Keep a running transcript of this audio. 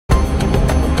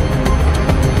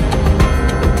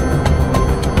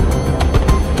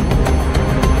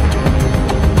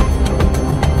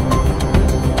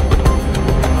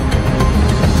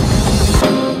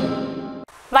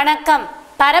வணக்கம்.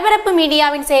 பரபரப்பு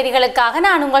மீடியாவின் செய்திகளுக்காக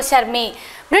நான் உங்கள் ஷர்மி.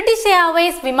 பிரிட்டிஷ்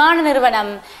ஏர்வேஸ் விமான நிறுவனம்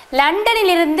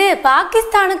லண்டனில் இருந்து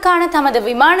பாகிஸ்தானுக்கான தமது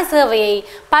விமான சேவையை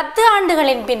 10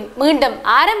 ஆண்டுகளின் பின் மீண்டும்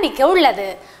ஆரம்பிக்க உள்ளது.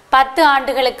 10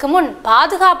 ஆண்டுகளுக்கு முன்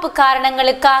பாதுகாப்பு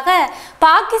காரணங்களுக்காக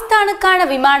பாகிஸ்தானுக்கான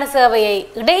விமான சேவையை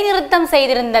இடைநிறுத்தம்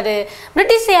செய்திருந்தது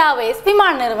பிரிட்டிஷ் ஏர்வேஸ்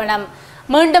விமான நிறுவனம்.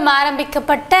 மீண்டும்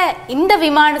ஆரம்பிக்கப்பட்ட இந்த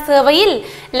விமான சேவையில்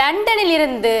லண்டனில்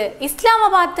இருந்து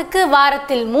இஸ்லாமாபாத்துக்கு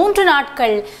வாரத்தில் 3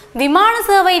 நாட்கள் விமான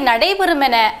சேவை நடைபெறும்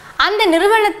என அந்த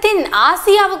நிறுவனத்தின்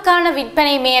ஆசியாவுக்கான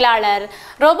விற்பனை மேலாளர்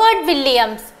ரோபர்ட்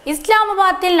வில்லியம்ஸ்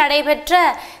இஸ்லாமாபாத்தில் நடைபெற்ற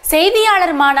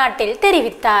செய்தியாளர் மாநாட்டில்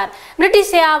தெரிவித்தார்.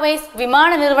 பிரிட்டிஷ் ஏர்வேஸ்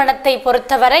விமான நிறுவனத்தை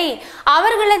பொறுத்தவரை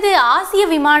அவர்களது ஆசிய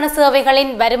விமான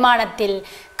சேவைகளின் வருமானத்தில்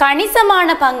கணிசமான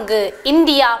பங்கு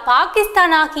இந்தியா,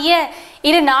 பாகிஸ்தான் ஆகிய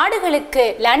 2 நாடுகளுக்கு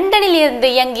லண்டனில் இருந்து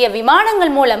இயங்கிய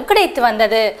விமானங்கள் மூலம் கிடைத்து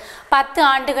வந்தது. 10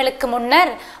 ஆண்டுகளுக்கு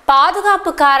முன்னர்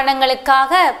பாதுகாப்பு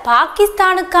காரணங்களுக்காக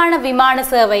பாகிஸ்தானுக்கான விமான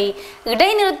சேவை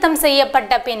இடைநிறுத்தம்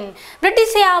செய்யப்பட்ட பின்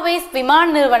பிரிட்டிஷ் ஏர்வேஸ் விமான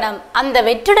நிறுவனம் அந்த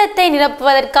வெற்றிடத்தை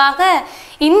நிரப்புவதற்காக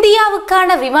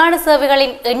இந்தியாவுக்கான விமான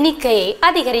சேவைகளின் எண்ணிக்கையை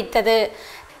அதிகரித்தது.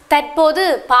 தற்போது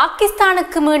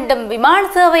பாகிஸ்தானுக்கு மீண்டும் விமான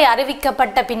சேவை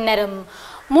அறிவிக்கப்பட்ட பின்னரும்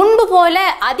முன்பு போல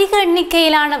அதிக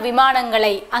எண்ணிக்கையிலான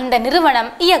விமானங்களை அந்த நிறுவனம்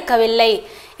இயக்கவில்லை.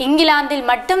 இங்கிலாந்தில்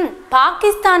மட்டும்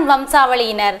பாகிஸ்தான்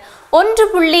வம்சாவளியினர்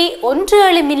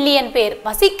 1.17 மில்லியன் பேர்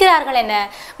வசிக்கிறார்கள் என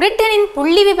பிரிட்டனின்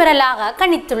புள்ளி விபரலாக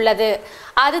கணித்துள்ளது.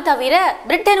 அது தவிர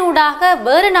பிரிட்டனூடாக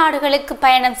வேறு நாடுகளுக்கு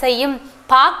பயணம் செய்யும்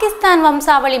பாகிஸ்தான்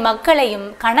வம்சாவளி மக்களையும்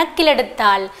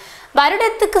கணக்கிலெடுத்தால்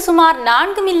வருடத்துக்கு சுமார்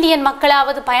 4 மில்லியன்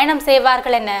மக்களாவது பயணம்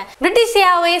செய்வார்கள் என பிரிட்டிஷ்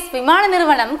ஏர்வேஸ் விமான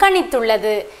நிறுவனம்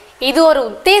கணித்துள்ளது. இது ஒரு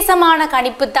உத்தேசமான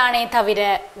கணிப்பு தானே தவிர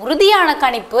உறுதியான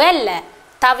கணிப்பு அல்ல.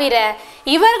 தவிர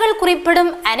இவர்கள் குறிப்பிடும்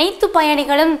அனைத்து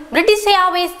பயணிகளும் பிரிட்டிஷ்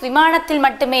ஏர்வேஸ் விமானத்தில்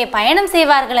மட்டுமே பயணம்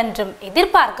செய்வார்கள் என்றும்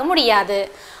எதிர்பார்க்க முடியாது.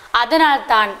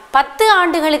 அதனால்தான் 10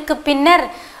 ஆண்டுகளுக்கு பின்னர்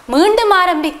மீண்டும்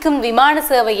ஆரம்பிக்கும் விமான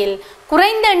சேவையில்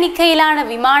குறைந்த எண்ணிக்கையிலான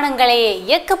விமானங்களையே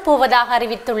இயக்கப் போவதாக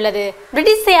அறிவித்துள்ளது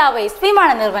பிரிட்டிஷ் ஏர்வேஸ் விமான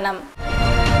நிறுவனம்.